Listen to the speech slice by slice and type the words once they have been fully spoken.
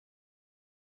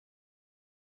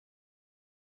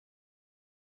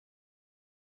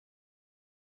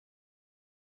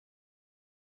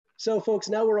So folks,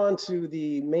 now we're on to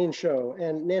the main show.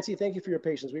 And Nancy, thank you for your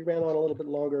patience. We ran on a little bit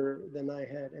longer than I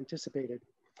had anticipated.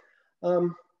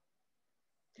 So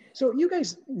you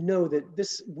guys know that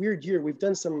this weird year, we've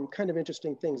done some kind of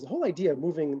interesting things. The whole idea of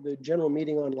moving the general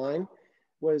meeting online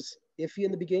was iffy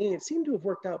in the beginning. It seemed to have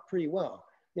worked out pretty well.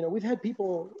 You know, we've had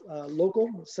people local,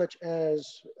 such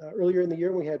as earlier in the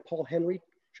year, we had Paul Henry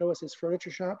show us his furniture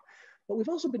shop. But we've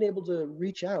also been able to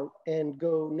reach out and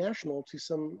go national to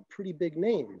some pretty big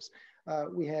names.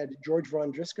 We had George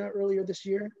Vondriska earlier this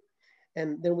year,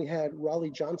 and then we had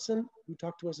Raleigh Johnson, who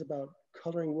talked to us about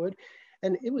coloring wood.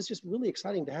 And it was just really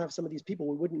exciting to have some of these people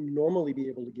we wouldn't normally be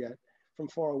able to get from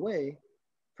far away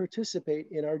participate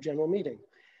in our general meeting.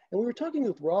 And we were talking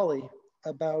with Raleigh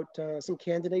about some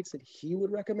candidates that he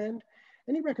would recommend,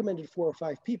 and he recommended 4 or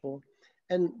 5 people.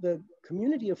 And the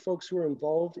community of folks who are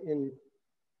involved in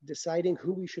deciding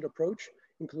who we should approach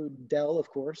include Dell, of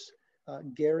course,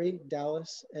 Gary,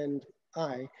 Dallas, and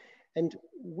I. And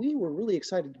we were really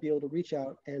excited to be able to reach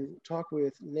out and talk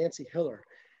with Nancy Hiller.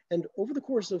 And over the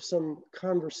course of some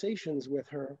conversations with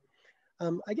her,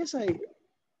 I guess I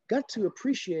got to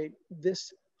appreciate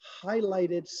this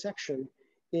highlighted section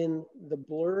in the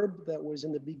blurb that was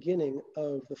in the beginning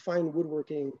of the Fine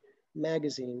Woodworking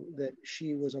magazine that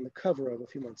she was on the cover of a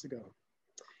few months ago.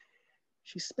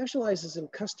 She specializes in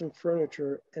custom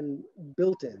furniture and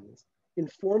built-ins,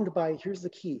 informed by, here's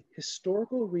the key,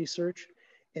 historical research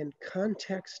and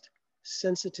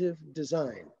context-sensitive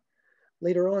design.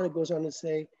 Later on, it goes on to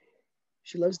say,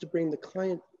 she loves to bring the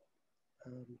client,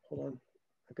 hold on,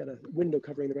 I've got a window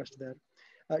covering the rest of that.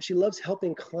 She loves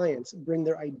helping clients bring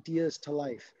their ideas to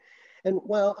life. And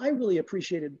while I really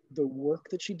appreciated the work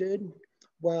that she did,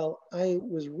 while I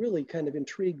was really kind of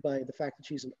intrigued by the fact that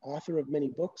she's an author of many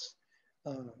books,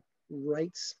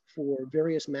 writes for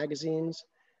various magazines,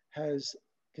 has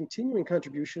continuing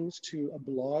contributions to a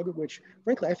blog, which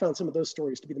frankly, I found some of those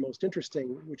stories to be the most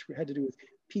interesting, which had to do with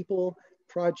people,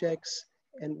 projects,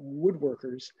 and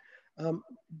woodworkers.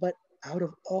 But out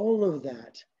of all of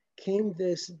that came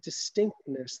this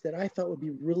distinctness that I thought would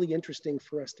be really interesting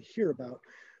for us to hear about,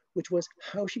 which was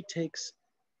how she takes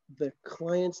the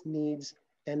client's needs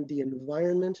and the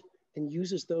environment and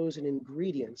uses those in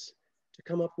ingredients to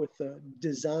come up with the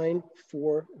design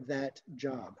for that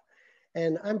job.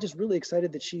 And I'm just really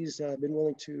excited that she's been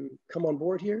willing to come on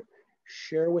board here,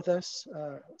 share with us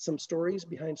some stories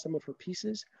behind some of her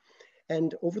pieces.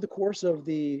 And over the course of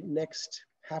the next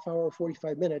half hour,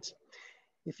 45 minutes,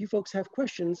 if you folks have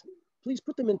questions, please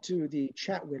put them into the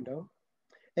chat window,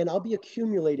 and I'll be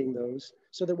accumulating those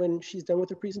so that when she's done with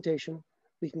her presentation,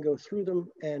 we can go through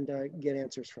them and get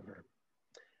answers from her.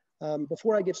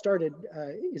 Before I get started,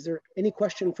 is there any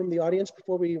question from the audience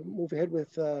before we move ahead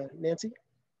with Nancy?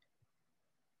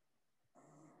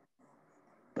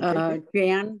 Okay,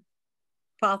 Jan,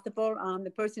 possible,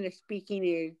 the person that's speaking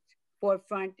is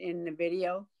forefront in the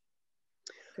video.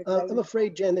 I'm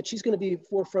afraid, Jan, that she's going to be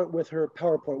forefront with her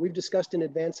PowerPoint. We've discussed in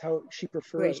advance how she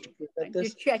prefers to present this.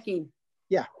 Just checking.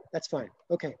 Yeah, that's fine.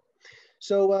 Okay.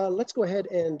 So let's go ahead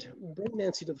and bring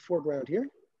Nancy to the foreground here.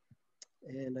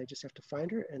 And I just have to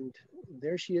find her. And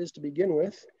there she is to begin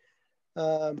with.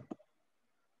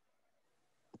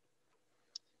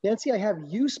 Nancy, I have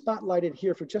you spotlighted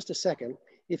here for just a second.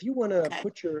 If you want to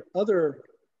put your other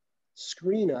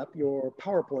screen up, your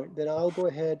PowerPoint, then I'll go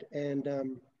ahead and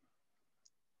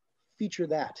feature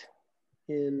that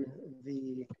in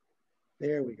the,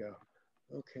 there we go.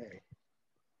 Okay.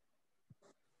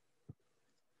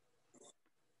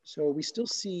 So we still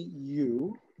see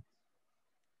you.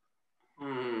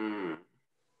 It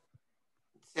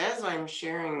says I'm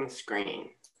sharing the screen.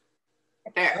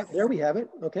 There. There we have it.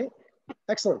 Okay.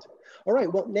 Excellent. All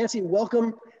right. Well, Nancy,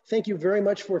 welcome. Thank you very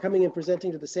much for coming and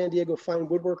presenting to the San Diego Fine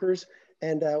Woodworkers.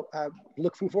 And I'm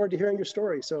looking forward to hearing your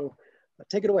story. So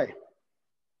take it away.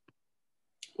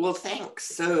 Well, thanks.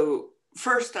 So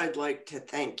first, I'd like to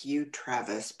thank you,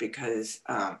 Travis, because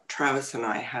Travis and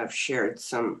I have shared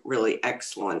some really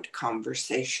excellent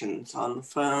conversations on the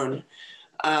phone.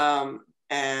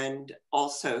 And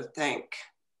also thank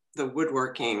the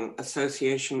Woodworking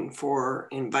Association for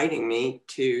inviting me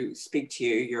to speak to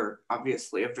you. You're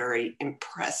obviously a very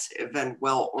impressive and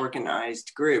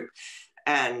well-organized group.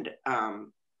 And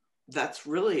that's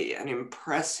really an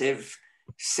impressive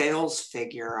sales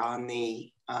figure on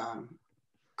the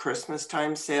Christmas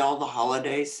time sale, the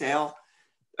holiday sale.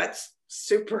 That's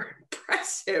super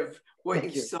impressive what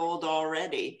you've sold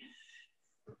already.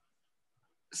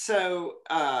 So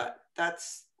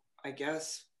that's, I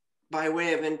guess, by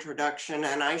way of introduction.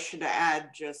 And I should add,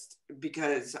 just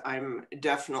because I'm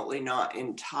definitely not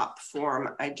in top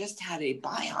form, I just had a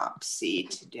biopsy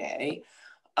today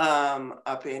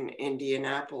up in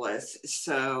Indianapolis.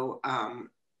 So,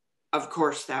 of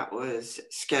course, that was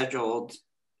scheduled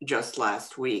just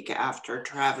last week after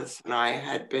Travis and I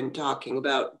had been talking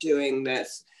about doing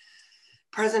this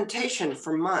presentation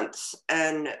for months.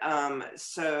 And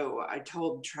so I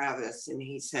told Travis, and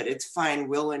he said, it's fine,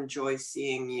 we'll enjoy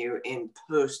seeing you in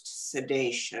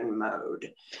post-sedation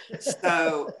mode.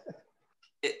 So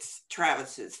it's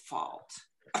Travis's fault.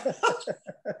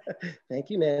 Thank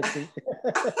you, Nancy.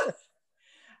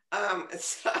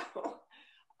 So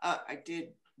I did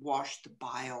wash the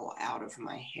bile out of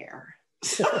my hair.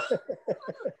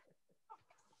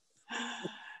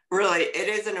 Really, it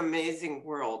is an amazing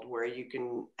world where you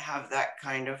can have that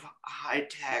kind of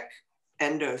high-tech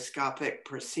endoscopic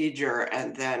procedure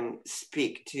and then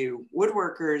speak to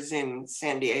woodworkers in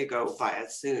San Diego via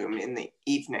Zoom in the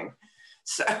evening.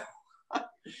 So,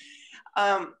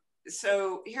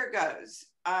 so here goes.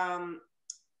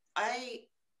 I,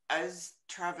 as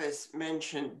Travis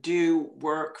mentioned, do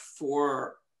work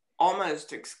for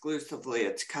almost exclusively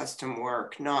it's custom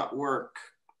work, not work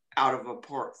out of a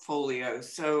portfolio.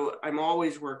 So I'm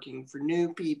always working for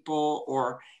new people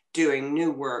or doing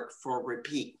new work for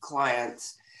repeat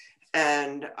clients.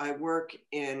 And I work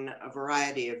in a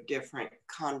variety of different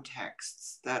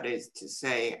contexts, that is to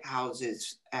say,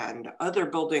 houses and other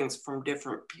buildings from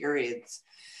different periods.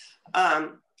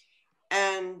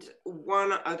 And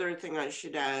one other thing I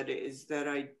should add is that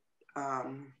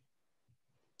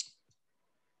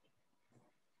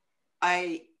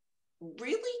I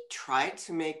really try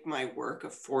to make my work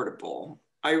affordable.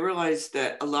 I realized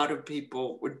that a lot of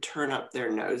people would turn up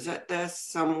their nose at this,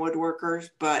 some woodworkers,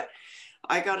 but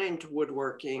I got into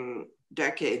woodworking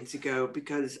decades ago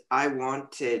because I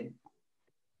wanted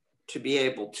to be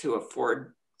able to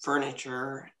afford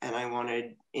furniture and I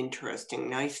wanted interesting,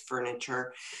 nice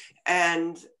furniture.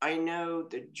 And I know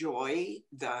the joy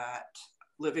that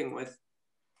living with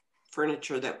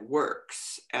furniture that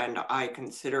works and I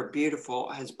consider beautiful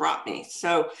has brought me.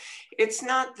 So it's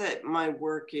not that my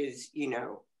work is, you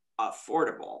know,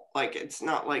 affordable. Like it's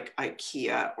not like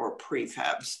IKEA or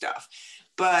prefab stuff,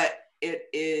 but it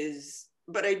is,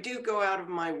 but I do go out of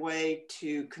my way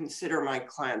to consider my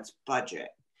client's budget.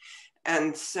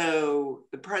 And so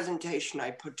the presentation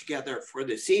I put together for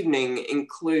this evening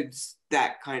includes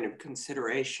that kind of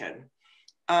consideration.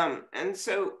 And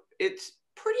so it's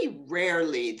pretty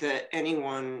rarely that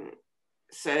anyone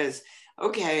says,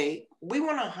 okay, we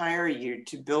want to hire you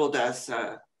to build us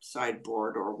a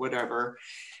sideboard or whatever.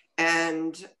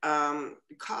 And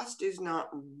cost is not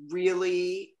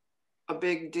really a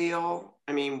big deal.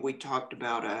 I mean, we talked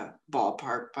about a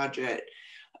ballpark budget,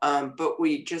 but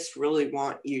we just really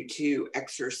want you to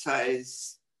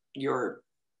exercise your,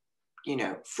 you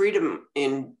know, freedom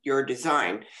in your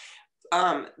design.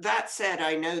 That said,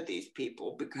 I know these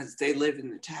people because they live in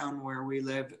the town where we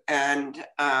live, and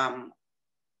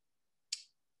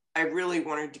I really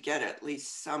wanted to get at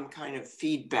least some kind of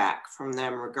feedback from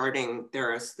them regarding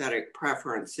their aesthetic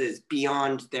preferences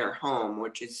beyond their home,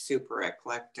 which is super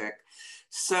eclectic.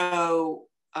 So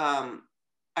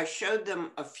I showed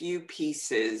them a few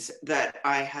pieces that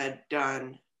I had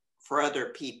done for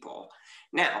other people.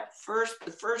 Now,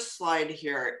 the first slide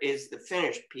here is the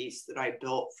finished piece that I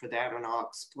built for them, and I'll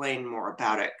explain more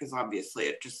about it because obviously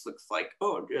it just looks like,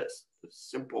 oh, just a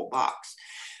simple box.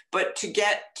 But to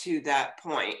get to that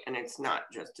point, and it's not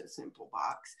just a simple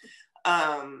box,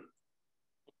 I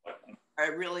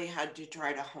really had to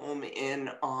try to home in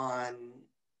on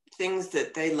things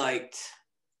that they liked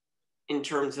in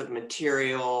terms of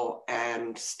material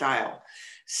and style.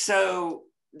 So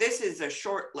this is a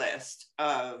short list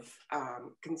of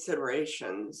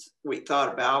considerations we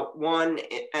thought about. One,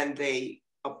 and they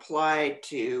apply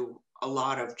to a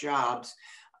lot of jobs.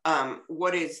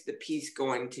 What is the piece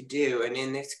going to do? And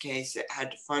in this case, it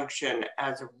had to function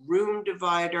as a room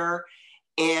divider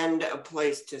and a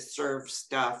place to serve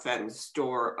stuff and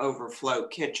store overflow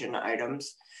kitchen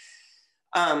items.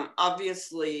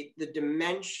 Obviously, the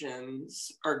dimensions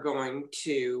are going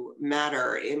to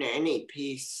matter in any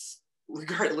piece,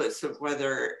 regardless of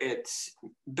whether it's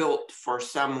built for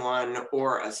someone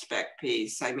or a spec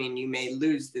piece. I mean, you may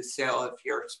lose the sale if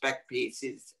your spec piece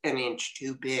is an inch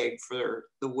too big for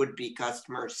the would-be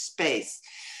customer's space.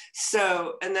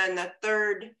 So, and then the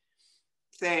third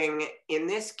thing in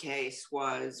this case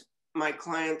was my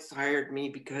clients hired me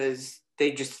because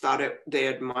they just thought they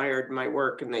admired my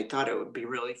work and they thought it would be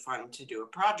really fun to do a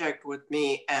project with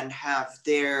me and have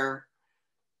their,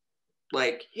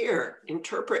 like, here,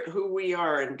 interpret who we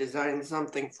are and design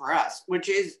something for us, which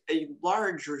is a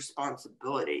large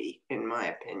responsibility, in my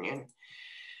opinion.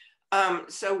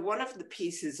 So one of the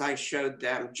pieces I showed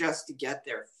them just to get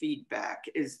their feedback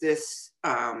is this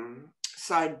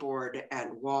sideboard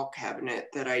and wall cabinet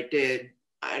that I did.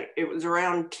 It was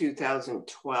around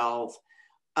 2012.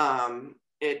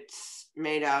 It's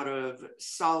made out of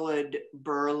solid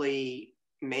burley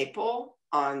maple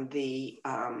on the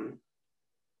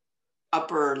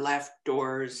upper left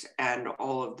doors and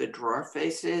all of the drawer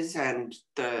faces, and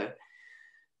the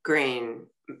grain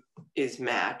is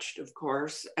matched, of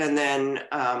course. And then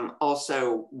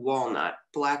also walnut,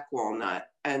 black walnut.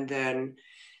 And then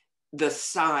the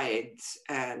sides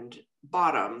and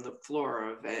bottom, the floor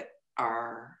of it,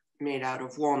 are made out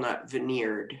of walnut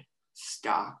veneered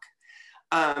stock.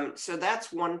 So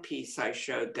that's one piece I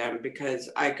showed them because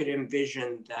I could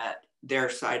envision that their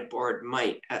sideboard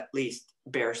might at least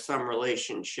bear some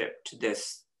relationship to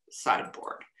this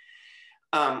sideboard.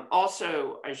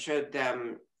 Also, I showed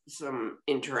them some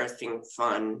interesting,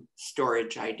 fun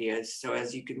storage ideas. So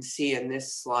as you can see in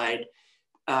this slide,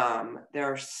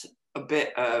 there's a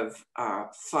bit of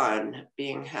fun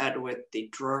being had with the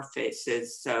drawer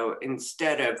faces. So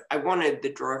instead of, I wanted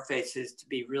the drawer faces to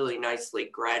be really nicely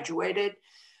graduated,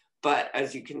 but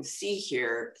as you can see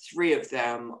here, 3 of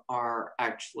them are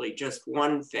actually just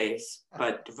one face,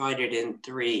 but divided in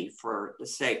 3 for the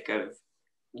sake of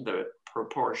the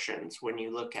proportions when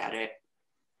you look at it.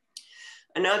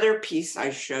 Another piece I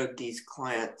showed these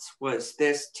clients was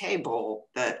this table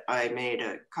that I made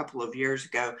a couple of years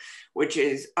ago, which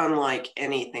is unlike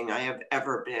anything I have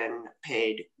ever been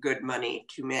paid good money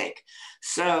to make.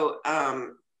 So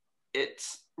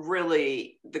it's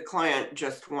really, the client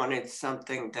just wanted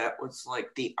something that was like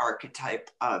the archetype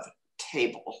of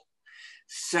table.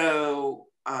 So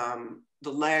the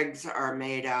legs are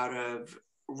made out of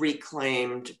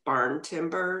reclaimed barn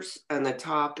timbers, and the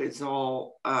top is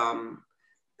all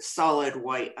solid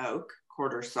white oak,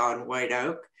 quarter sawn white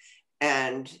oak,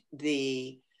 and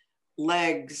the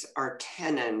legs are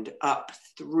tenoned up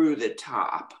through the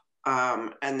top,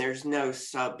 and there's no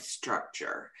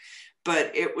substructure.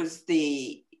 But it was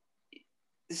the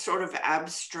sort of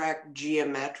abstract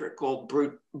geometrical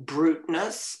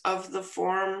bruteness of the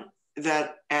form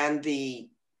that, and the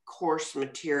coarse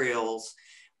materials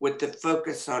with the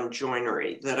focus on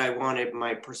joinery that I wanted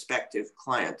my prospective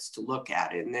clients to look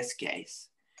at in this case.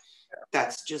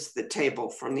 That's just the table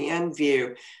from the end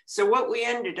view. So what we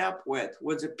ended up with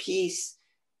was a piece,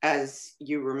 as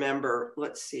you remember,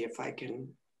 let's see if I can,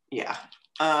 yeah.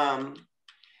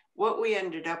 What we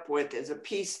ended up with is a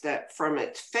piece that from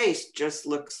its face just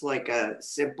looks like a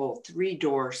simple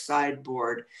 3-door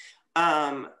sideboard,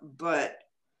 but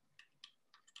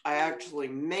I actually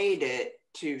made it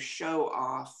to show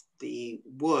off the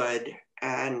wood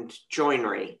and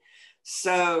joinery.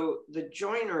 So the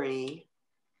joinery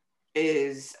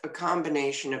is a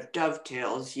combination of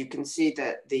dovetails. You can see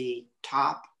that the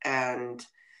top and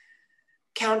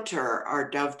counter are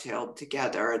dovetailed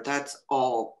together. That's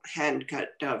all hand cut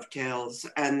dovetails.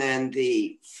 And then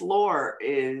the floor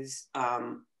is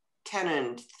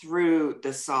tenoned through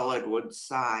the solid wood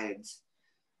sides.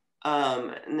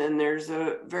 And then there's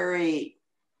a very,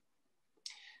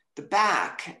 the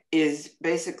back is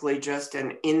basically just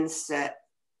an inset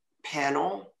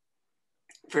panel,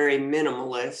 very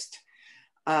minimalist,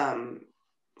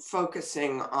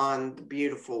 focusing on the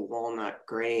beautiful walnut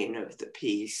grain of the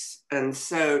piece. And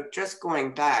so just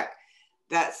going back,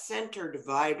 that center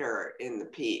divider in the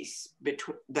piece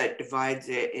that divides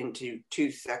it into 2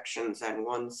 sections and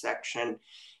 1 section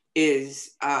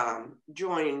is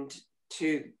joined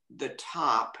to the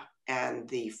top and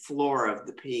the floor of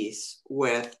the piece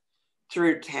with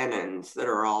through tenons that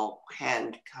are all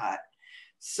hand cut.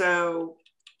 So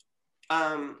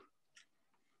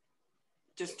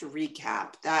just to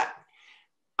recap that,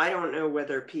 I don't know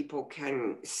whether people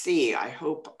can see, I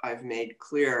hope I've made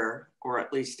clear or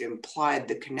at least implied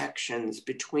the connections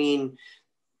between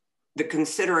the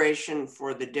consideration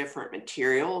for the different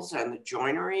materials and the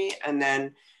joinery, and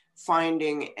then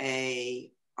finding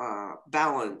a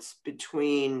balance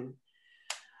between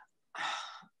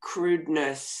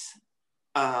crudeness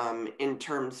in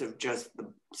terms of just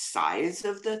the size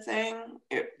of the thing.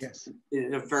 It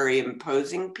is a very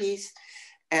imposing piece,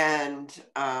 and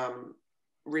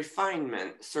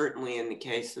refinement, certainly in the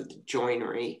case of the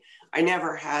joinery. I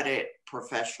never had it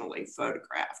professionally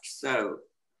photographed, so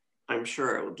I'm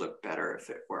sure it would look better if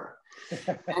it were.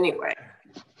 Anyway,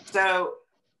 so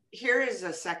here is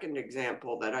a second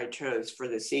example that I chose for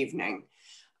this evening.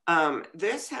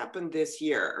 This happened this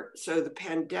year, so the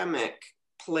pandemic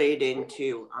played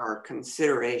into our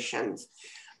considerations.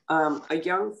 A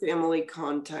young family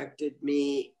contacted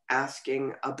me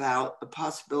asking about the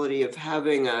possibility of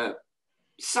having a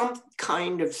some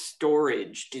kind of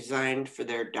storage designed for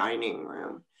their dining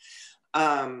room.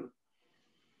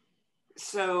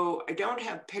 So I don't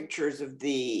have pictures of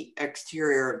the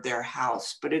exterior of their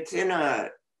house, but it's in a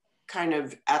kind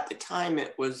of, at the time,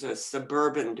 it was a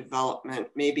suburban development,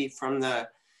 maybe from the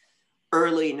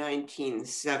early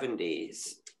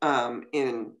 1970s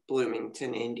in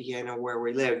Bloomington, Indiana, where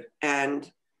we live.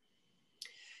 And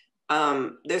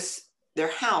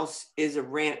their house is a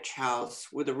ranch house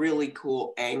with a really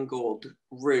cool angled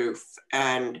roof.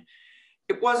 And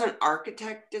it wasn't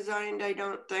architect designed, I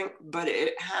don't think, but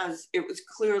it was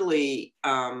clearly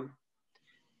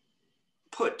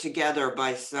put together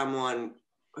by someone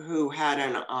who had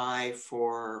an eye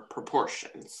for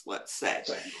proportions, let's say.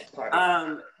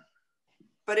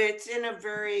 But it's in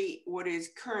what is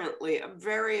currently a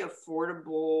very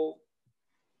affordable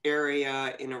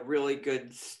area in a really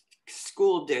good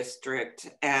school district,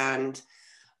 and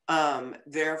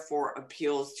therefore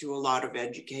appeals to a lot of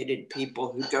educated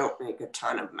people who don't make a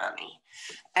ton of money.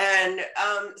 And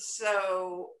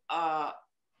so I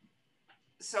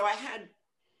had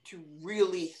to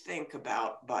really think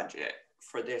about budget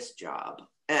for this job.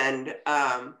 And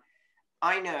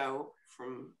I know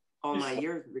from all my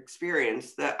years of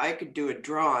experience that I could do a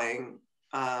drawing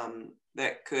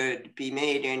that could be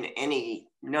made in any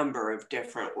number of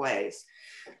different ways.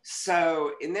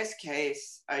 So in this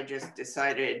case, I just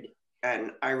decided,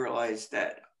 and I realized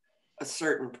that a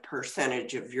certain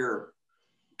percentage of your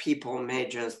people may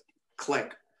just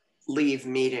click leave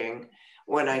meeting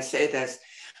when I say this.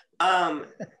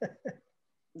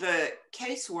 The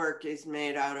casework is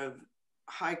made out of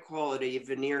high quality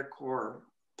veneer core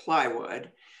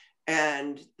plywood,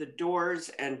 and the doors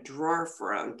and drawer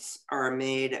fronts are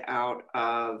made out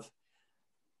of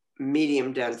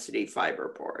medium density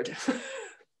fiberboard.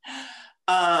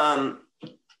 And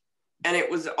it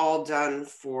was all done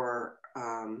for,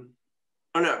 oh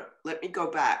no, let me go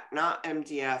back, not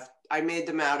MDF. I made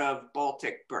them out of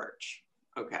Baltic birch.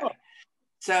 Okay. Oh.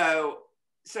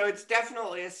 So it's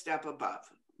definitely a step above,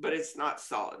 but it's not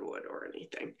solid wood or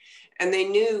anything. And they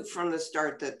knew from the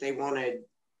start that they wanted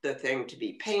the thing to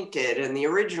be painted. And the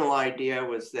original idea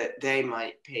was that they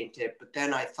might paint it, but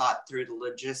then I thought through the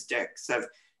logistics of,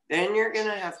 then you're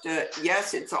gonna have to,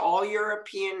 yes, it's all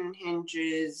European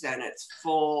hinges and it's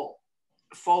full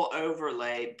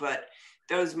overlay, but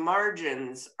those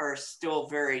margins are still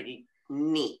very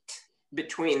neat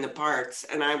between the parts.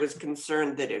 And I was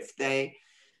concerned that if they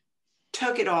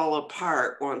took it all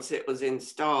apart once it was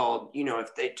installed, you know,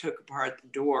 if they took apart the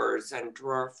doors and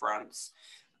drawer fronts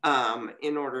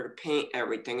in order to paint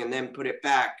everything and then put it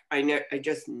back, I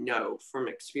just know from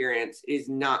experience it is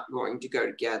not going to go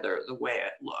together the way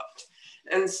it looked.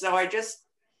 And so I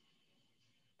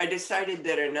decided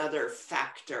that another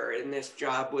factor in this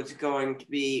job was going to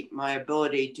be my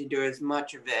ability to do as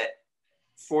much of it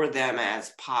for them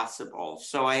as possible.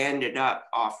 So I ended up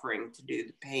offering to do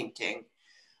the painting,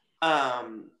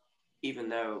 even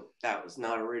though that was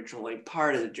not originally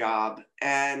part of the job.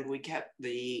 And we kept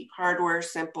the hardware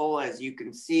simple. As you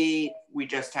can see, we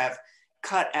just have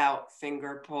cut out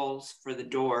finger pulls for the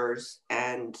doors,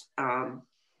 and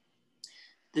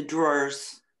the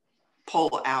drawers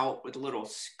pull out with a little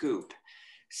scoop.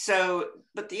 So,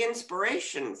 but the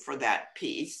inspiration for that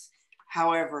piece,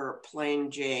 however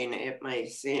plain Jane it may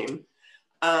seem,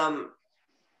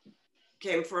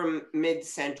 came from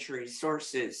mid-century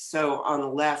sources. So on the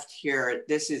left here,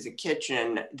 this is a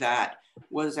kitchen that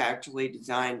was actually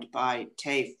designed by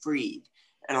Tay Freed.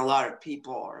 And a lot of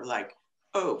people are like,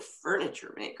 oh,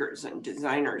 furniture makers and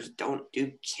designers don't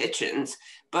do kitchens.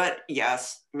 But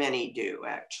yes, many do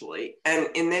actually. And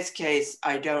in this case,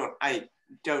 I don't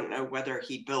know whether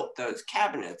he built those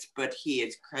cabinets, but he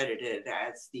is credited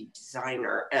as the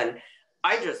designer. And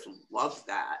I just love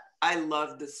that. I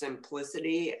love the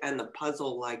simplicity and the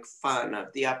puzzle-like fun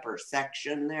of the upper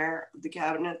section there of the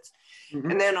cabinets. Mm-hmm.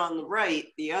 And then on the right,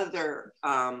 the other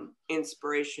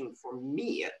inspiration for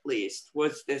me, at least,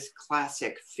 was this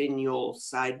classic finial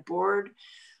sideboard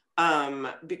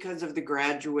because of the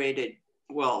graduated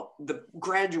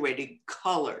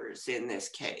colors in this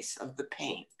case of the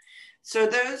paint. So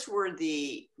those were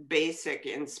the basic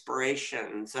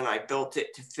inspirations, and I built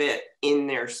it to fit in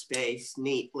their space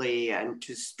neatly and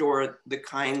to store the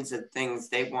kinds of things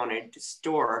they wanted to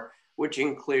store, which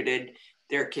included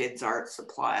their kids' art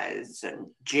supplies and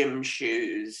gym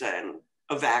shoes and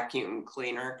a vacuum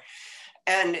cleaner.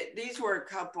 And these were a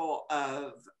couple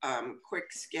of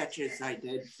quick sketches I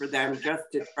did for them just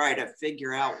to try to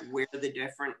figure out where the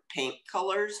different paint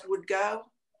colors would go.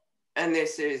 And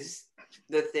this is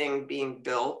the thing being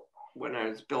built when I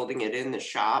was building it in the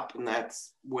shop, and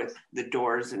that's with the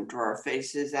doors and drawer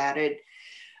faces added.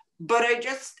 But I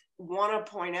just want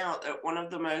to point out that one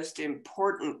of the most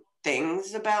important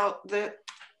things about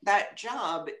that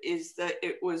job is that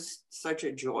it was such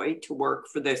a joy to work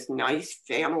for this nice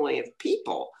family of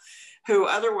people who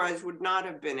otherwise would not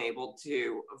have been able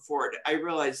to afford. I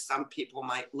realize some people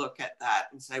might look at that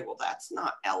and say, well, that's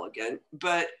not elegant,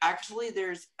 but actually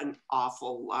there's an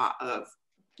awful lot of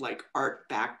like art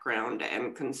background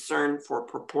and concern for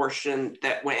proportion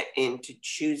that went into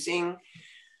choosing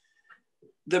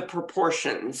the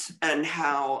proportions and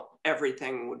how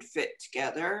everything would fit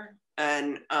together.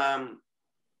 And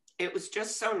it was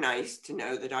just so nice to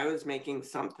know that I was making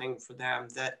something for them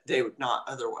that they would not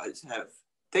otherwise have.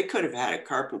 They could have had a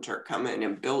carpenter come in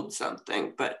and build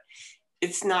something, but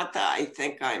it's not that I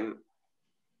think I'm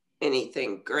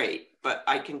anything great, but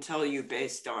I can tell you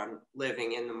based on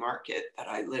living in the market that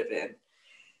I live in,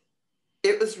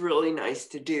 it was really nice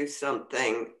to do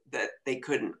something that they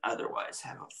couldn't otherwise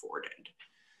have afforded.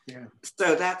 Yeah.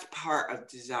 So that's part of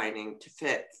designing to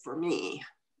fit for me.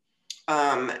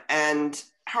 And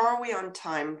how are we on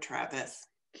time, Travis?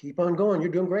 Keep on going.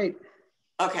 You're doing great.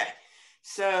 Okay.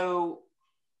 So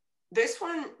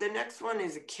the next one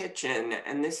is a kitchen.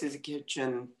 And this is a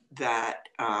kitchen that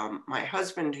my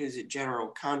husband, who's a general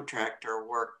contractor,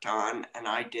 worked on. And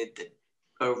I did the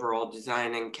overall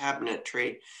design and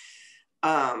cabinetry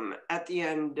at the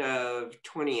end of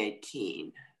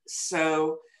 2018.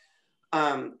 So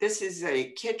this is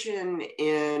a kitchen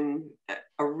in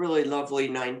a really lovely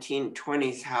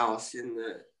 1920s house in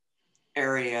the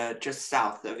area just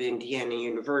south of Indiana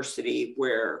University,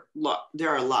 where there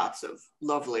are lots of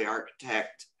lovely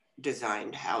architect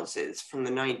designed houses from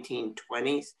the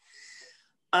 1920s.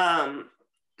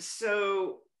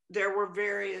 So there were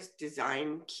various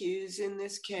design cues in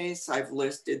this case. I've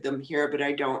listed them here, but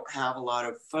I don't have a lot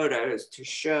of photos to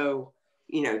show,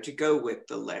 to go with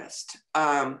the list.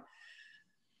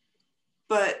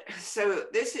 But so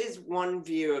this is one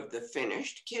view of the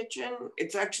finished kitchen.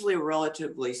 It's actually a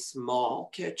relatively small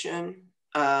kitchen,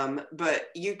 but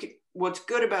what's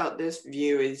good about this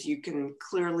view is you can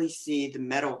clearly see the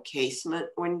metal casement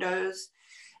windows.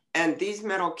 And these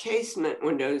metal casement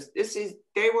windows,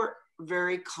 they were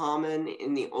very common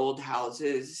in the old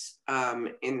houses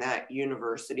in that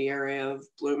university area of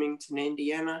Bloomington,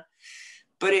 Indiana.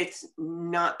 But it's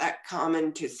not that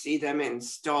common to see them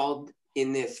installed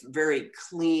in this very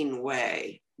clean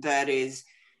way. That is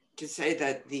to say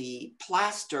that the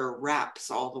plaster wraps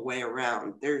all the way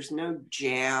around. There's no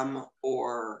jam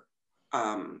or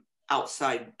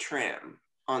outside trim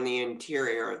on the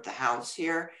interior of the house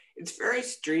here. It's very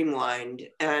streamlined,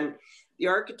 and the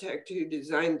architect who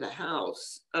designed the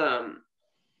house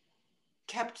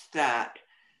kept that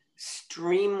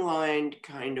streamlined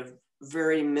kind of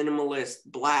very minimalist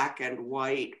black and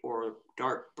white or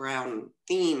dark brown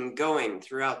theme going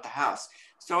throughout the house.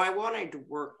 So I wanted to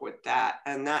work with that.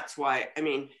 And that's why,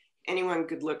 anyone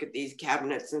could look at these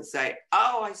cabinets and say,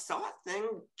 oh, I saw a thing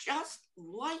just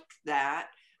like that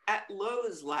at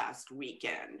Lowe's last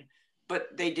weekend,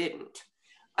 but they didn't.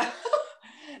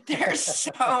 There's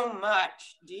so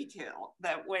much detail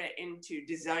that went into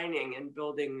designing and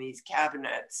building these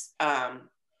cabinets,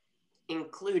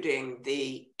 including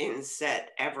the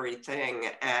inset everything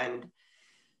and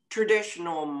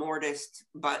traditional mortised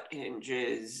butt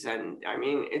hinges. And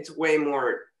it's way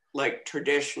more like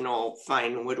traditional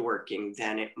fine woodworking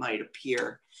than it might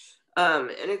appear.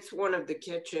 And it's one of the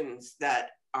kitchens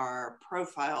that are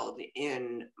profiled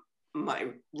in my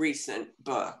recent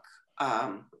book,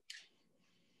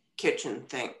 Kitchen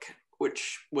Think,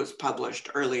 which was published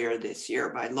earlier this year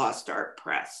by Lost Art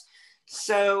Press.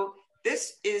 So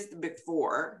this is the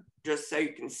before, just so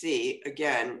you can see.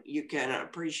 Again, you can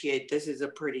appreciate this is a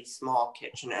pretty small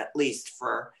kitchen, at least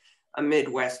for a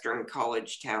Midwestern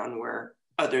college town where,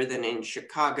 other than in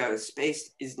Chicago,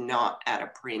 space is not at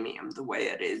a premium the way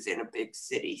it is in a big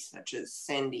city such as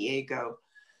San Diego.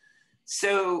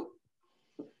 So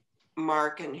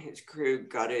Mark and his crew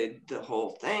gutted the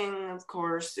whole thing, of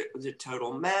course. It was a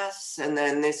total mess. And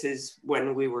then this is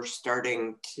when we were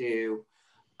starting to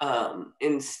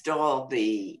install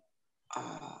the,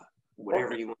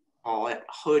 whatever you want to call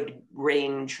it,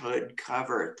 range hood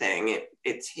cover thing.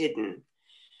 It's hidden.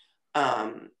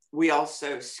 We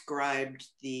also scribed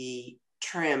the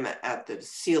trim at the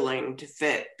ceiling to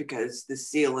fit, because the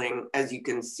ceiling, as you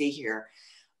can see here,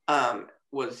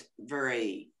 was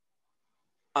very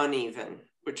uneven,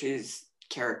 which is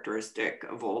characteristic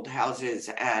of old houses.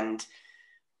 And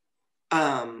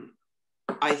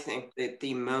I think that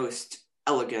the most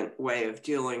elegant way of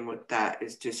dealing with that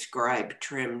is to scribe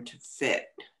trim to fit.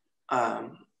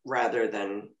 rather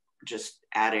than just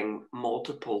adding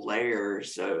multiple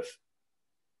layers of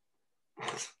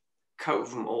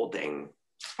cove molding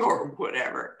or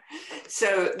whatever.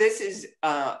 So this is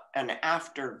an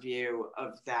after view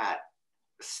of that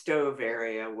stove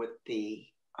area with the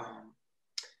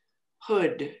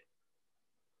hood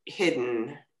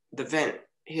hidden, the vent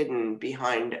hidden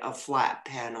behind a flat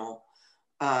panel.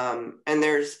 And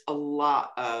there's a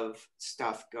lot of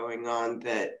stuff going on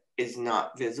that is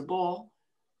not visible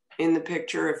in the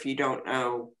picture if you don't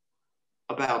know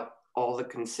about all the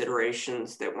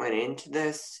considerations that went into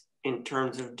this in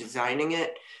terms of designing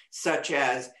it, such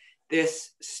as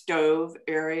this stove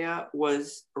area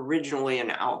was originally an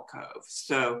alcove.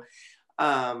 So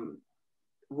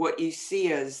what you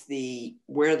see as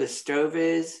where the stove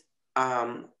is,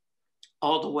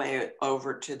 all the way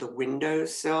over to the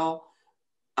windowsill,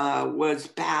 was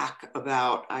back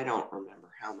about, I don't remember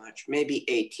how much, maybe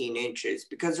 18 inches,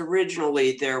 because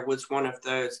originally there was one of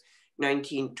those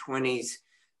 1920s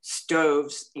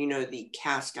stoves, you know, the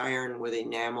cast iron with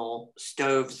enamel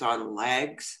stoves on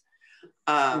legs.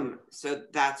 So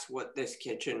that's what this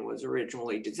kitchen was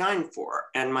originally designed for.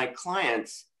 And my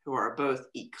clients, who are both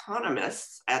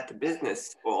economists at the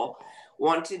business school,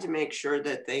 wanted to make sure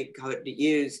that they could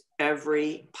use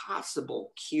every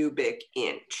possible cubic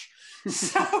inch.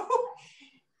 So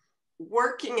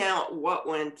working out what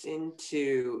went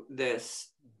into this,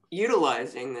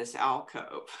 utilizing this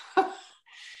alcove,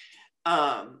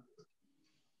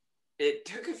 it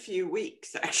took a few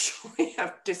weeks actually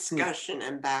of discussion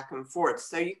and back and forth.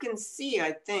 So you can see,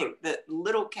 I think, that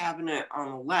little cabinet on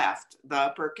the left, the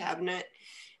upper cabinet,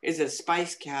 is a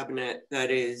spice cabinet that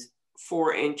is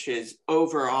 4 inches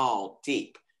overall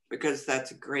deep, because that's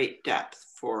a great depth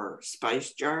for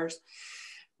spice jars.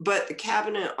 But the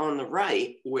cabinet on the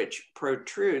right, which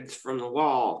protrudes from the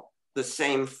wall the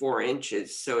same 4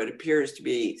 inches, so it appears to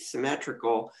be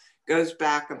symmetrical, goes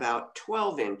back about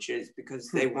 12 inches because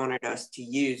they wanted us to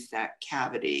use that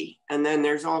cavity. And then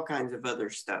there's all kinds of other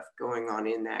stuff going on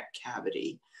in that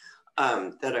cavity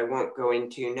that I won't go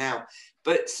into now.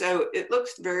 But so it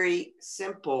looks very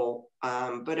simple,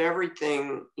 but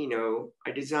everything, you know,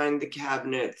 I designed the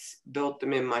cabinets, built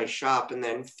them in my shop, and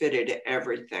then fitted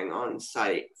everything on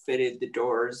site, fitted the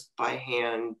doors by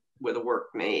hand with a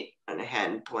workmate and a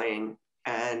hand plane,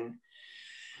 and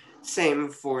same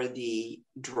for the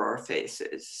drawer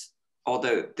faces,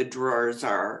 although the drawers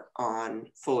are on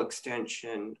full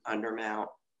extension undermount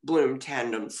Bloom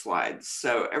tandem slides.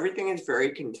 So everything is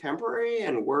very contemporary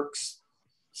and works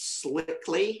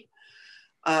slickly.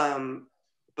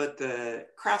 But the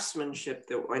craftsmanship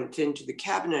that went into the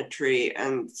cabinetry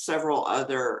and several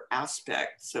other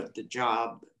aspects of the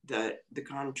job that the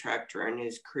contractor and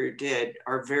his crew did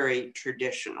are very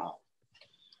traditional.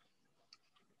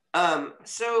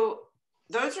 So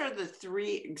those are the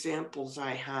 3 examples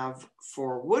I have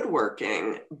for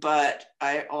woodworking, but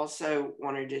I also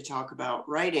wanted to talk about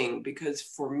writing, because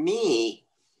for me,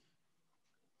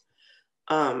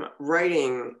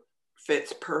 writing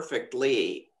fits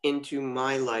perfectly into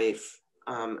my life.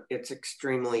 It's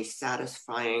extremely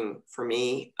satisfying for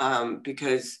me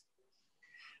because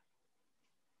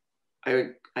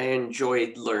I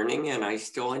enjoyed learning, and I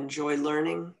still enjoy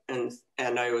learning, and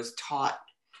I was taught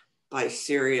by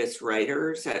serious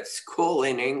writers at school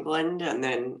in England and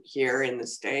then here in the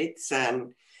States.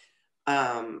 And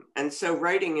so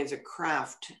writing is a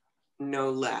craft no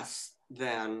less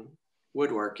than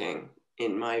woodworking,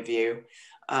 in my view.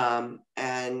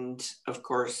 And of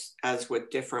course, as with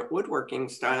different woodworking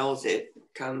styles, it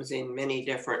comes in many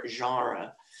different genres.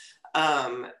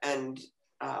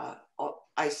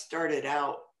 I started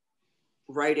out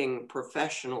writing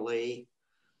professionally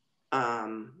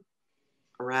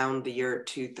around the year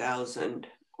 2000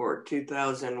 or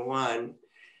 2001,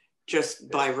 just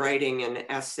by writing an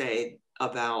essay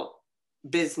about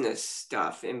business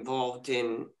stuff involved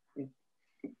in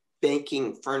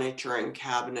making furniture and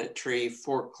cabinetry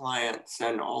for clients,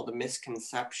 and all the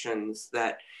misconceptions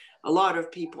that a lot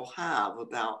of people have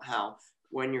about how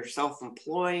when you're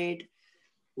self-employed,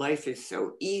 life is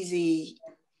so easy.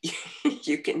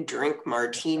 You can drink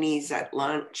martinis at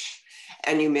lunch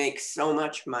and you make so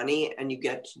much money and you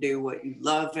get to do what you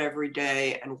love every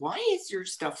day. And why is your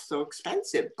stuff so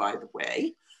expensive, by the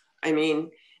way? I mean,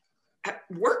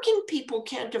 working people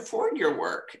can't afford your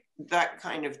work. That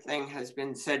kind of thing has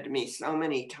been said to me so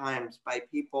many times by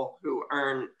people who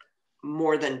earn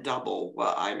more than double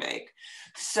what I make.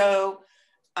 So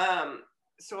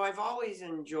I've always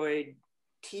enjoyed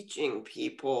teaching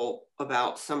people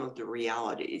about some of the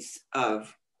realities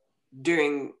of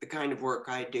doing the kind of work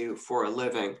I do for a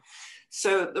living.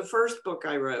 So the first book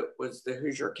I wrote was the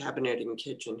Hoosier Cabinet and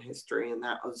Kitchen History, and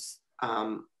that was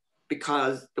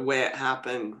because the way it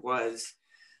happened was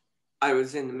I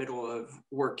was in the middle of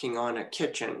working on a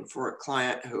kitchen for a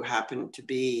client who happened to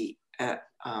be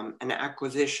an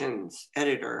acquisitions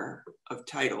editor of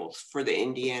titles for the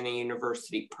Indiana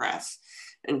University Press.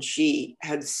 And she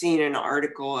had seen an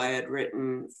article I had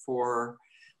written for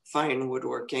Fine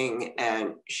Woodworking,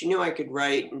 and she knew I could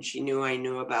write, and she knew I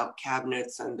knew about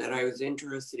cabinets and that I was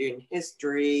interested in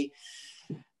history.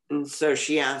 And so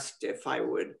she asked if I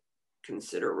would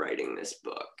consider writing this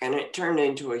book, and it turned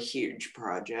into a huge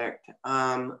project,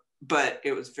 but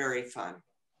it was very fun.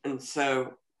 And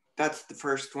so that's the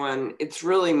first one. It's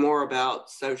really more about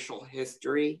social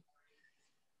history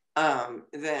than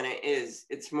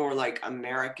it's more like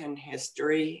American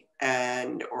history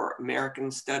or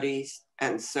American studies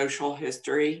and social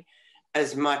history,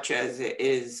 as much as it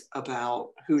is about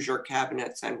Hoosier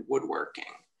cabinets and woodworking.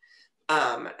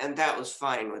 And that was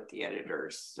fine with the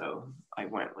editors, so I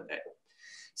went with it.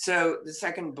 So the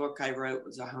second book I wrote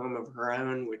was A Home of Her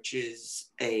Own, which is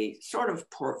a sort of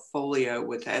portfolio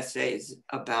with essays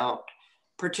about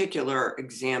particular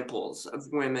examples of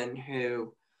women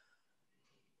who,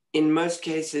 in most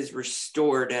cases,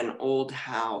 restored an old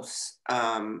house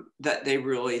that they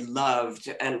really loved,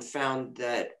 and found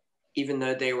that even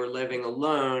though they were living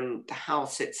alone, the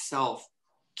house itself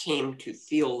came to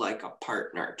feel like a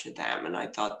partner to them. And I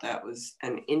thought that was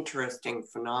an interesting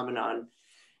phenomenon.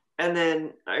 And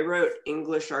then I wrote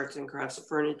English Arts and Crafts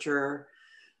Furniture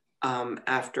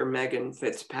after Megan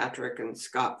Fitzpatrick and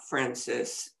Scott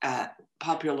Francis at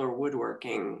Popular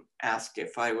Woodworking asked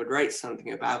if I would write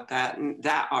something about that. And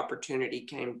that opportunity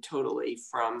came totally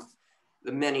from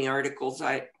the many articles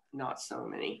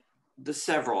the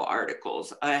several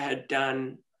articles I had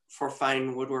done for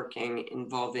Fine Woodworking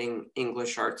involving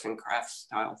English arts and crafts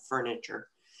style furniture.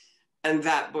 And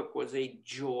that book was a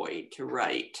joy to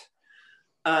write.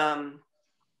 And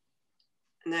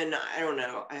then, I don't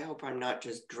know, I hope I'm not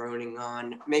just droning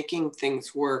on. Making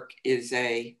Things Work is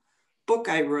a book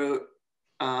I wrote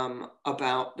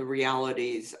about the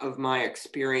realities of my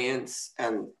experience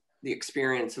and the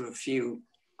experience of a few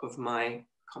of my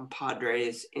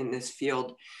compadres in this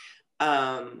field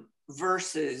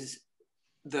versus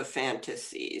the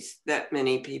fantasies that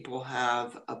many people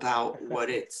have about what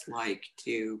it's like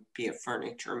to be a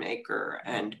furniture maker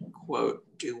and, quote,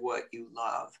 do what you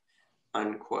love,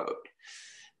 unquote.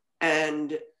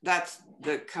 And that's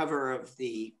the cover of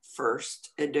the first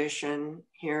edition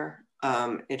here.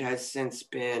 It has since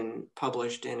been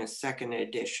published in a second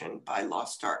edition by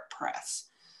Lost Art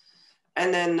Press.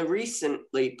 And then the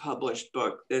recently published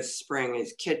book this spring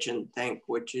is Kitchen Think,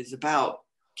 which is about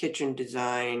kitchen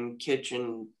design,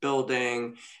 kitchen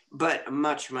building, but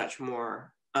much, much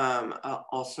more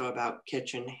also about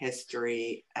kitchen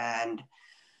history and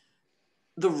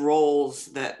the roles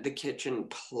that the kitchen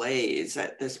plays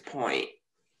at this point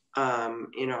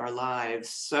in our lives.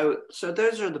 So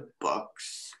those are the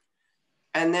books.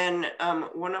 And then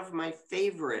one of my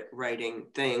favorite writing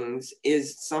things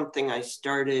is something I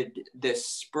started this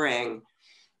spring,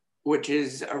 which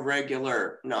is a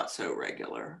regular, not so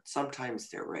regular, sometimes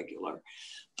they're regular,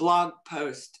 blog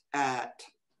post at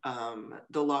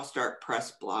the Lost Art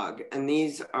Press blog. And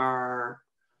these are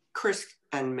Chris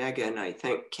and Megan, I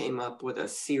think, came up with a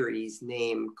series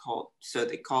name so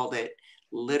they called it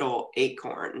Little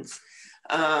Acorns.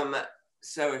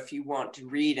 So if you want to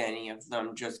read any of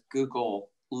them, just Google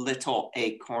Little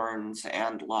Acorns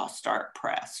and Lost Art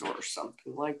Press or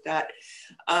something like that.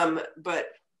 But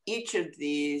each of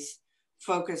these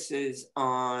focuses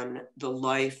on the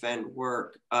life and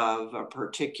work of a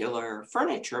particular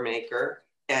furniture maker.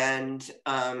 And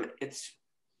it's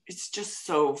just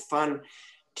so fun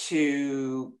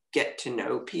to get to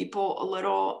know people a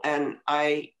little. And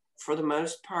I, for the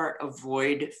most part,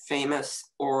 avoid famous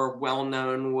or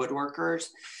well-known woodworkers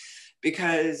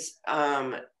because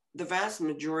the vast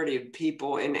majority of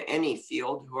people in any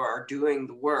field who are doing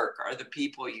the work are the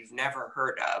people you've never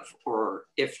heard of, or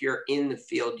if you're in the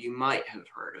field, you might have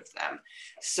heard of them.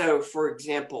 So for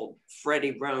example,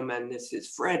 Freddie Roman, this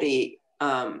is Freddie,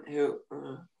 who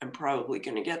I'm probably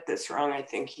gonna get this wrong. I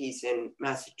think he's in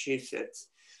Massachusetts,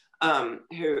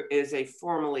 who is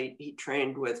he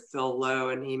trained with Phil Lowe,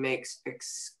 and he makes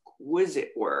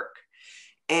exquisite work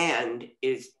and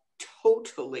is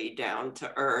totally down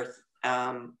to earth.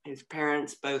 His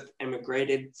parents both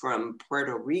immigrated from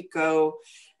Puerto Rico,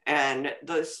 and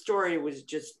the story was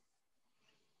just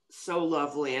so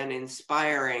lovely and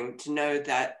inspiring to know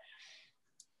that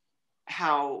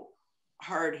how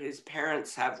hard his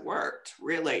parents have worked,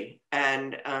 really,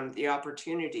 and the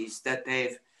opportunities that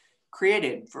they've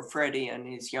created for Freddie and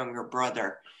his younger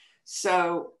brother.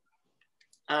 So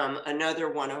another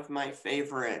one of my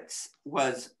favorites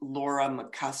was Laura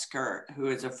McCusker, who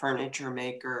is a furniture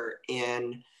maker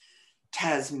in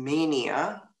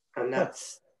Tasmania, and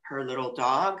that's her little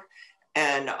dog.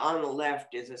 And on the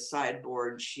left is a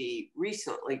sideboard she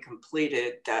recently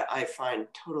completed that I find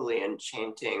totally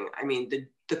enchanting. I mean,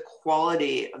 the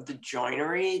quality of the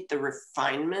joinery, the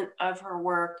refinement of her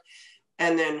work,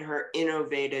 and then her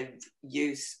innovative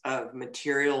use of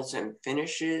materials and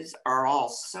finishes are all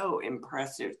so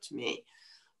impressive to me.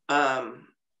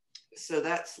 So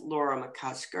that's Laura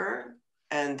McCusker.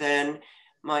 And then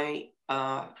my,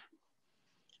 I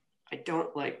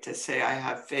don't like to say I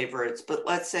have favorites, but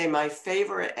let's say my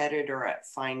favorite editor at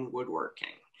Fine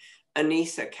Woodworking,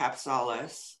 Anissa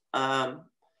Capsalis,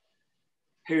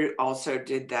 who also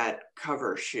did that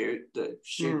cover shoot,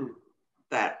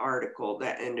 that article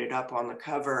that ended up on the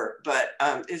cover. But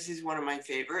this is one of my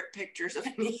favorite pictures of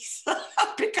Anissa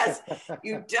because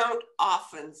you don't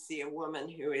often see a woman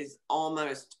who is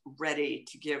almost ready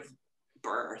to give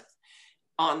birth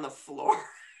on the floor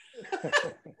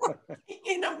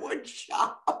in a wood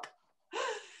shop.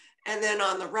 And then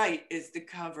on the right is the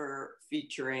cover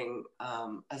featuring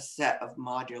a set of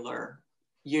modular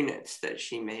units that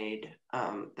she made.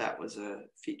 That was a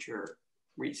feature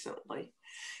recently.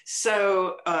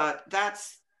 So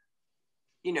that's,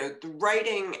 you know, the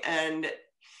writing, and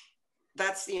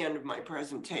that's the end of my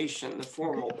presentation, the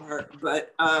formal part.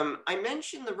 But I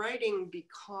mentioned the writing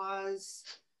because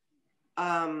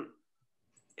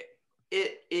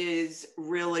it is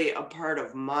really a part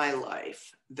of my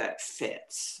life that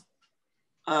fits.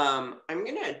 I'm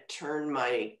gonna turn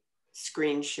my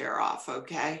screen share off,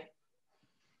 okay?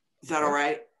 Is that all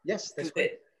right? Yes, that's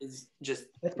great. It is just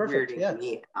that's perfect. weirding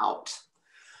me out.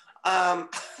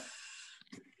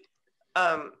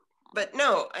 But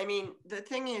no, I mean, the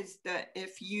thing is that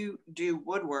if you do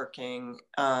woodworking,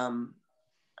 I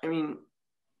mean,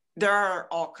 there are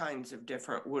all kinds of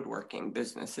different woodworking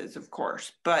businesses, of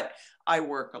course, but I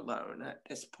work alone at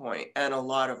this point, and a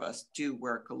lot of us do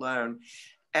work alone.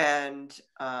 And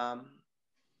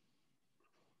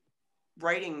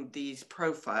writing these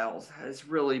profiles has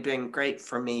really been great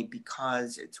for me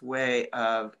because it's a way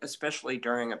of, especially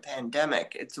during a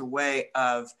pandemic, it's a way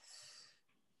of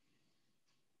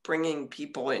bringing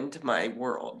people into my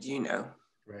world, you know.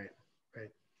 Right.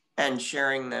 And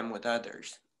sharing them with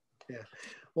others. Yeah.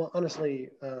 Well, honestly,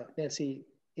 Nancy,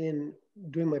 in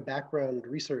doing my background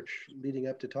research leading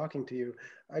up to talking to you,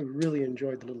 I really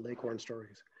enjoyed the Little Acorn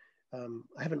stories.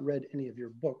 I haven't read any of your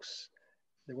books.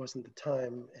 There wasn't the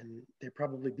time, and they're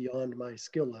probably beyond my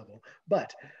skill level.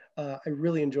 But I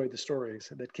really enjoyed the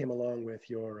stories that came along with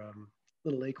your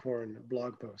Little Acorn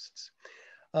blog posts.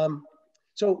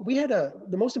 So we had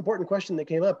the most important question that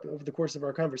came up over the course of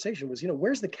our conversation was, you know,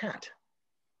 where's the cat?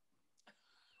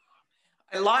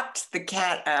 I locked the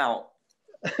cat out.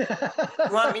 You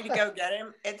want me to go get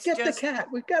him? Get the cat.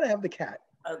 We've got to have the cat.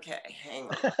 Okay, hang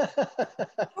on.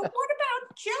 But what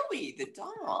about Joey, the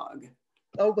dog?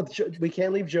 Oh, but we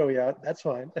can't leave Joey out. That's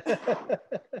fine.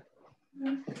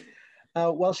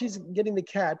 While she's getting the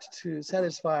cat to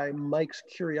satisfy Mike's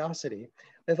curiosity,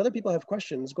 if other people have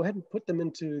questions, go ahead and put them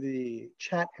into the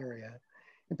chat area.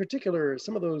 In particular,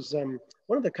 some of those,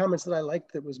 one of the comments that I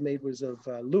liked that was made was of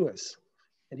Lewis.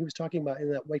 And he was talking about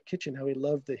in that white kitchen, how he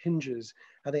loved the hinges,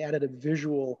 how they added a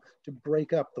visual to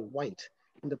break up the white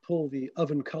and to pull the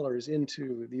oven colors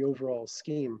into the overall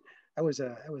scheme. That was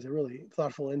a really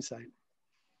thoughtful insight.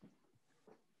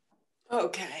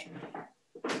 Okay.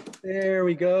 There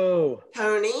we go.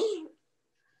 Tony,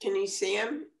 can you see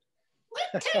him?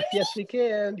 Yes, we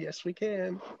can. Yes, we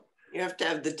can. You have to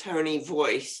have the Tony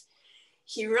voice.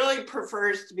 He really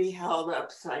prefers to be held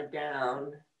upside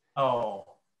down. Oh.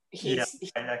 He's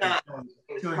not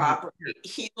proper.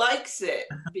 He likes it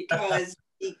because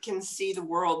he can see the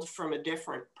world from a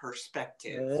different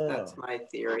perspective. Oh. That's my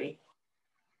theory.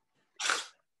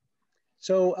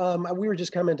 So we were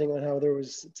just commenting on how there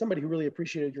was somebody who really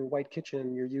appreciated your white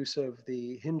kitchen, your use of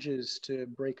the hinges to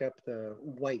break up the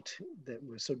white that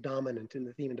was so dominant in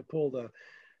the theme and to pull the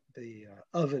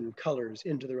oven colors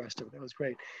into the rest of it. That was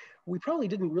great. We probably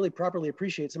didn't really properly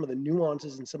appreciate some of the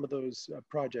nuances in some of those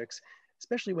projects,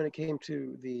 especially when it came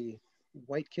to the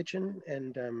white kitchen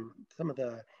and some of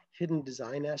the hidden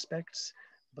design aspects.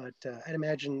 But I'd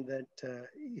imagine that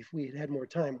if we had had more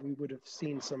time, we would have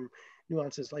seen some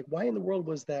nuances, like why in the world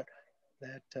was that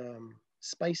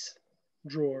spice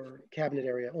drawer cabinet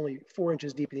area only 4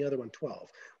 inches deep and the other one 12?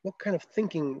 What kind of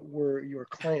thinking were your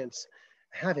clients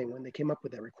having when they came up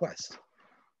with that request?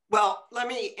 Well, let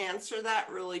me answer that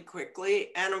really quickly.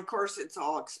 And of course, it's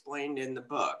all explained in the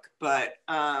book, but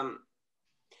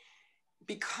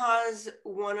because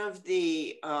one of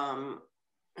the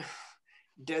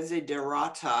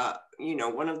desiderata,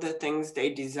 one of the things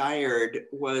they desired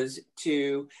was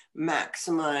to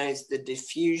maximize the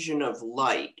diffusion of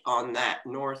light on that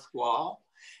north wall.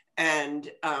 And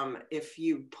if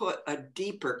you put a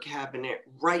deeper cabinet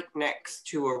right next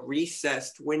to a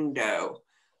recessed window,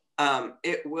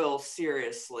 it will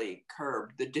seriously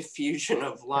curb the diffusion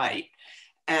of light.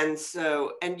 And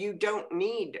you don't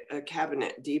need a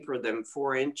cabinet deeper than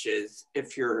 4 inches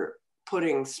if you're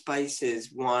putting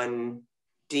spices 1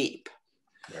 deep.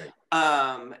 Right.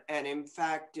 And in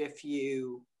fact, if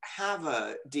you have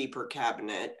a deeper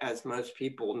cabinet, as most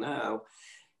people know,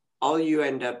 all you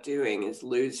end up doing is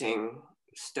losing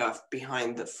stuff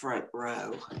behind the front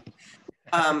row.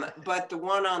 But the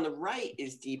one on the right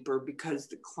is deeper because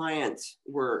the clients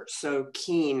were so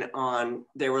keen on,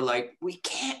 they were like, we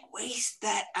can't waste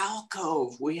that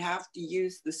alcove. We have to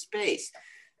use the space.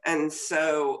 And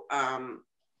so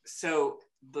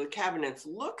the cabinets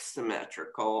look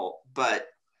symmetrical, but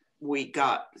we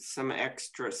got some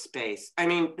extra space. I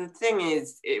mean, the thing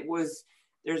is,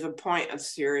 there's a point of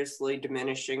seriously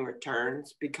diminishing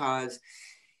returns, because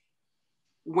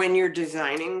when you're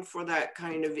designing for that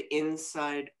kind of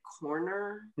inside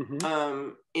corner,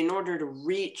 in order to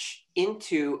reach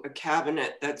into a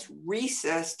cabinet that's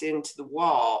recessed into the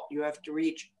wall, you have to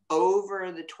reach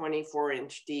over the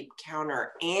 24-inch deep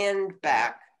counter and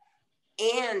back.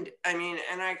 And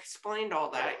I explained all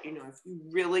that, if you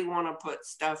really want to put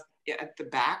stuff at the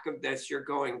back of this, you're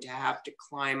going to have to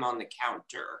climb on the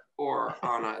counter or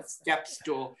on a step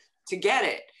stool to get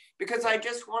it, because I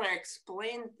just want to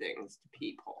explain things to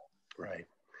people. Right.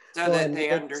 So that they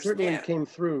understand. Certainly came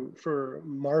through for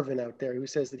Marvin out there, who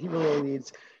says that he really only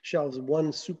needs shelves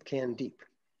 1 soup can deep.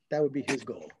 That would be his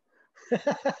goal.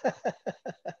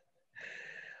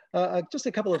 Just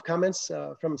a couple of comments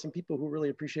from some people who really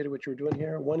appreciated what you were doing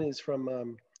here. One is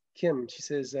from Kim. She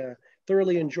says,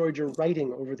 thoroughly enjoyed your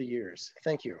writing over the years.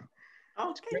 Thank you.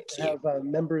 Oh, it's great to have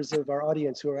members of our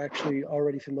audience who are actually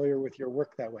already familiar with your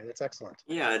work that way. That's excellent.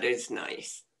 Yeah, it is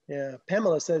nice. Yeah,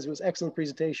 Pamela says it was excellent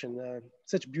presentation.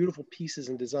 Such beautiful pieces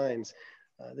and designs.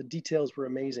 The details were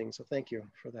amazing. So thank you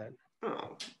for that.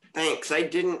 Oh, thanks. I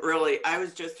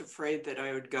was just afraid that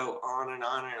I would go on and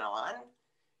on and on,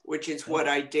 which is what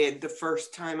I did the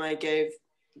first time I gave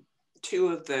 2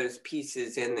 of those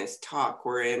pieces in this talk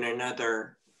were in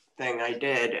another thing I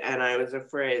did. And I was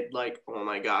afraid, like, oh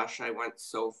my gosh, I went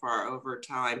so far over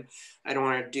time. I don't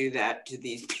want to do that to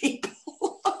these people.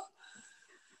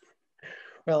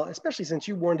 Well, especially since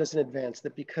you warned us in advance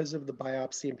that because of the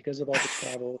biopsy and because of all the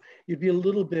travel, you'd be a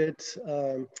little bit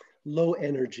low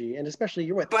energy. And especially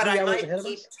you're what, 3 hours ahead of us? But I might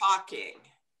keep talking.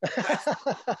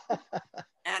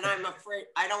 And I'm afraid,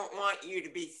 I don't want you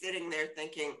to be sitting there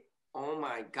thinking, oh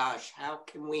my gosh,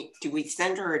 do we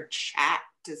send her a chat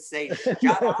to say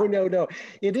shut up? No.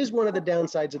 It is one of the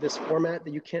downsides of this format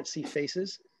that you can't see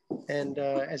faces. And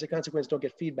as a consequence, don't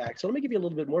get feedback. So let me give you a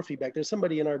little bit more feedback. There's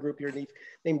somebody in our group here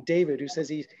named David who says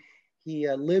he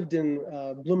lived in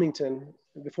Bloomington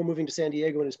before moving to San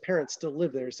Diego, and his parents still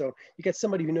live there. So you get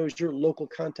somebody who knows your local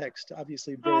context,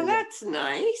 obviously. Oh, that's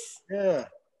nice. Yeah.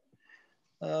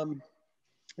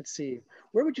 Let's see.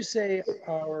 Where would you say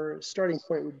our starting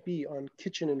point would be on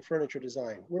kitchen and furniture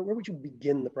design? Where would you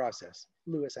begin the process?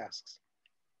 Lewis asks.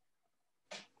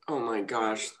 Oh my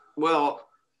gosh. Well,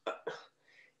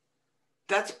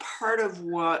 that's part of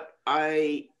what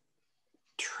I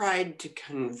tried to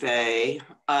convey.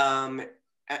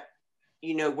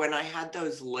 When I had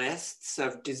those lists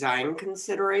of design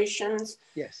considerations.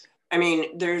 Yes. I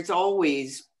mean, there's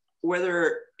always,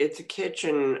 whether it's a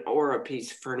kitchen or a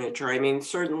piece of furniture, I mean,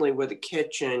 certainly with a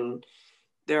kitchen,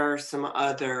 there are some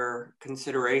other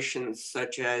considerations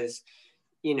such as,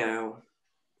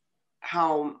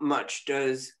 how much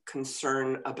does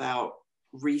concern about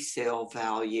resale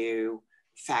value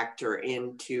factor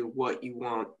into what you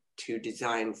want to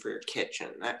design for your kitchen,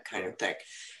 that kind of thing.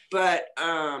 But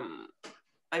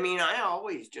I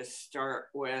always just start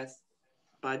with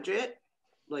budget.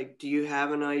 Like, do you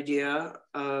have an idea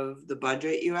of the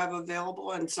budget you have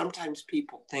available? And sometimes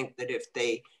people think that if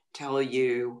they tell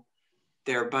you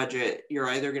their budget, you're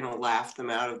either going to laugh them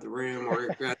out of the room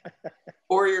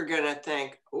or you're going to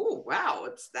think, oh, wow,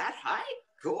 it's that high?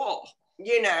 Cool.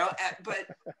 But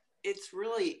it's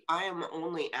really, I am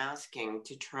only asking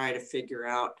to try to figure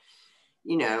out,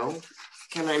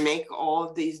 can I make all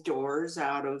of these doors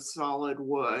out of solid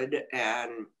wood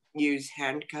and use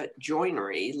hand cut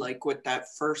joinery, like with that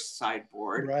first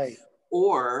sideboard? Right.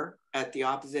 Or at the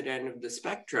opposite end of the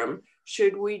spectrum,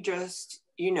 should we just,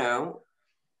 you know,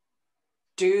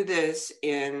 do this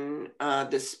in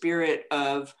the spirit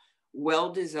of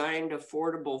well-designed,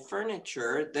 affordable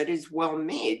furniture that is well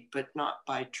made, but not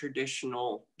by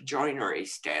traditional joinery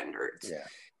standards? Yeah.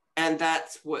 And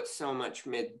that's what so much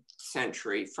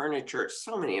mid-century furniture,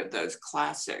 so many of those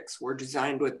classics were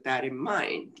designed with that in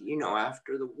mind, you know,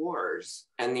 after the wars.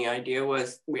 And the idea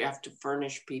was we have to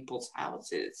furnish people's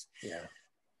houses. Yeah.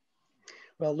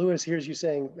 Well, Lewis hears you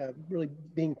saying really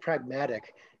being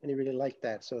pragmatic, and he really liked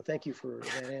that. So thank you for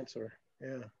that answer.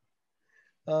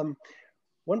 Yeah.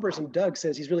 One person, Doug,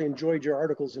 says he's really enjoyed your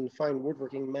articles in Fine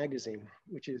Woodworking magazine,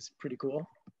 which is pretty cool.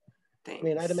 Thanks. I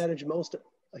mean, I'd imagine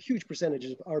a huge percentage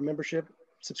of our membership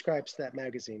subscribes to that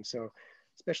magazine. So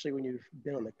especially when you've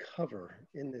been on the cover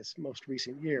in this most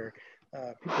recent year,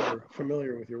 people are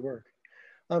familiar with your work.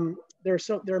 There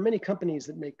are many companies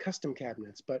that make custom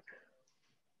cabinets, but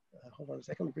hold on a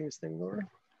second, let me bring this thing over.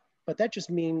 But that just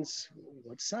means,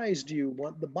 what size do you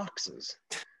want the boxes?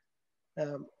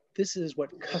 This is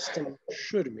what custom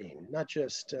should mean, not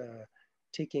just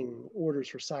taking orders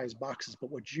for size boxes,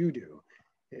 but what you do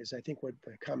is, I think what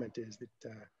the comment is that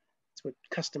it's what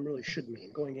custom really should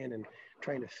mean, going in and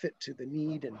trying to fit to the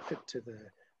need and fit to the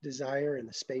desire and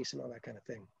the space and all that kind of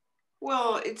thing.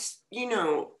 Well, it's, you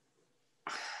know,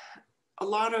 a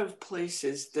lot of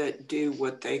places that do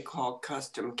what they call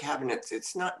custom cabinets,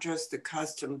 it's not just the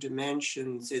custom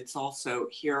dimensions, it's also,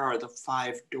 here are the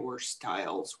 5 door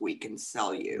styles we can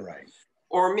sell you. Right.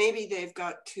 Or maybe they've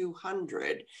got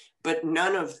 200, but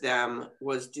none of them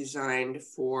was designed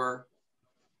for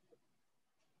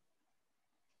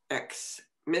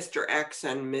Mr. X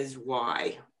and Ms.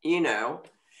 Y, you know,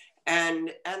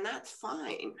 and that's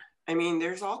fine. I mean,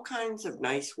 there's all kinds of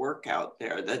nice work out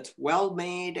there that's well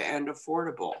made and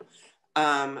affordable.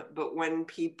 But when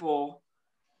people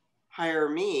hire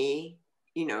me,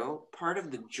 you know, part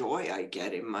of the joy I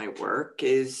get in my work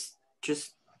is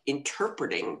just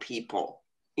interpreting people,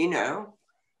 you know.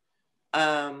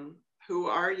 Who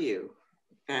are you?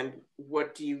 And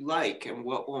what do you like? And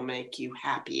what will make you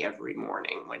happy every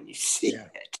morning when you see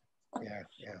it? Yeah.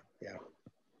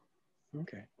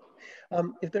 Okay.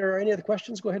 If there are any other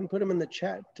questions, go ahead and put them in the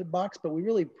chat box, but we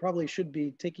really probably should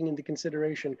be taking into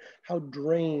consideration how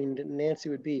drained Nancy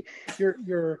would be.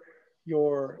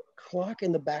 Your clock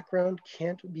in the background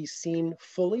can't be seen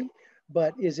fully,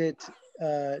 but is it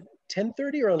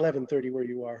 10:30 or 11:30 where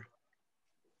you are?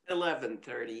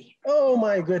 11:30. Oh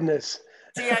my goodness.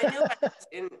 See,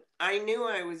 I knew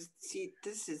I was, see,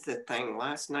 this is the thing.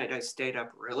 Last night I stayed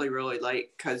up really, really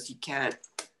late because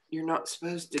you're not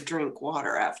supposed to drink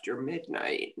water after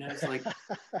midnight. And I was like,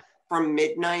 from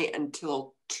midnight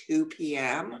until 2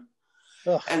 p.m.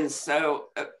 Ugh. And so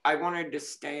I wanted to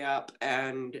stay up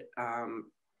and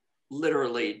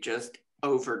literally just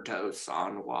overdose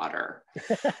on water.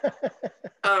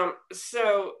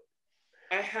 So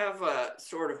I have a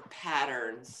sort of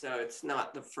pattern, so it's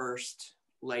not the first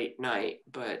late night,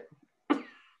 but.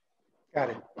 Got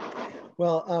it.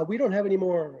 Well, we don't have any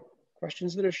more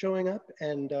questions that are showing up,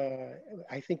 and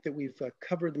I think that we've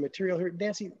covered the material here.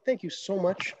 Nancy, thank you so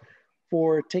much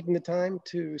for taking the time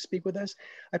to speak with us.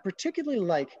 I particularly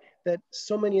like that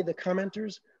so many of the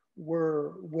commenters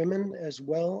were women as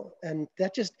well, and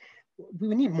that just,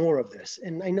 we need more of this.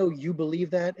 And I know you believe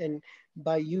that, and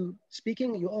by you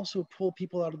speaking, you also pull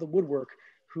people out of the woodwork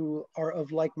who are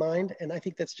of like mind, and I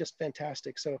think that's just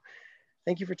fantastic. So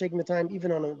thank you for taking the time,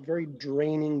 even on a very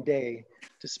draining day,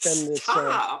 to spend this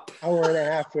hour and a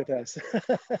half with us.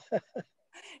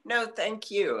 No,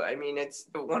 thank you. I mean, it's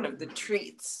one of the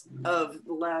treats of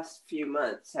the last few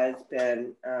months has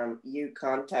been you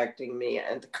contacting me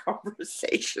and the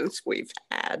conversations we've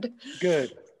had.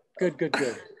 Good.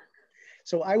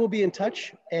 So I will be in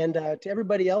touch. And to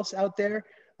everybody else out there,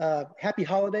 happy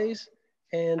holidays.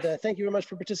 And thank you very much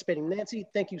for participating. Nancy,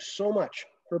 thank you so much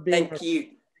for being here. Thank you.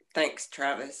 Thanks,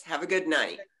 Travis. Have a good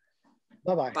night.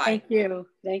 Bye-bye. Thank you.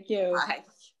 Bye.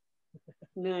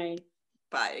 Night.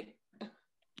 Bye.